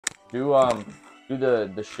Do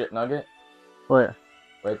the shit nugget What?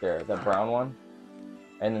 right there, that brown one,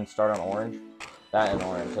 and then start on orange. That and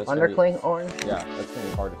orange. That's Undercling orange? Yeah, that's gonna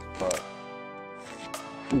be hard as fuck.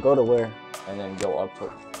 And go to where? And then go up to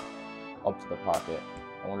the pocket.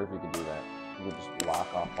 I wonder if you could do that. You could just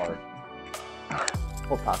lock off hard.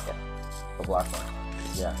 Full pocket. The black one.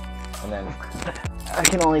 Yeah. And then I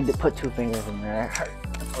can only put 2 fingers in there. I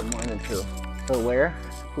put more than 2. So where?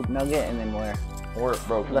 Poop nugget and then where? or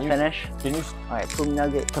bro, The finish? Can you Alright, poop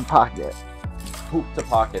nugget to pocket. poop to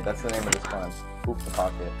pocket? That's the name of this climb. Poop to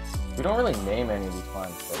pocket. We don't really name any of these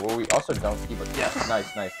climbs, but well, we also don't keep it. Yes,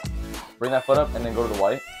 nice, nice. Bring that foot up and then go to the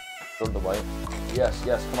white. Go to the white. Yes,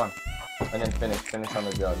 yes, come on. And then finish on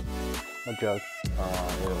the jug. A jug. The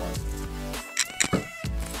other one.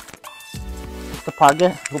 The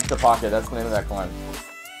pocket? Poop to pocket, that's the name of that climb.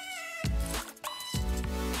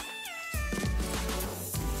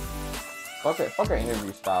 Fuck our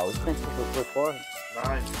interview style. Record.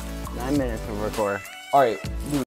 9. 9 minutes of record. Alright, dude.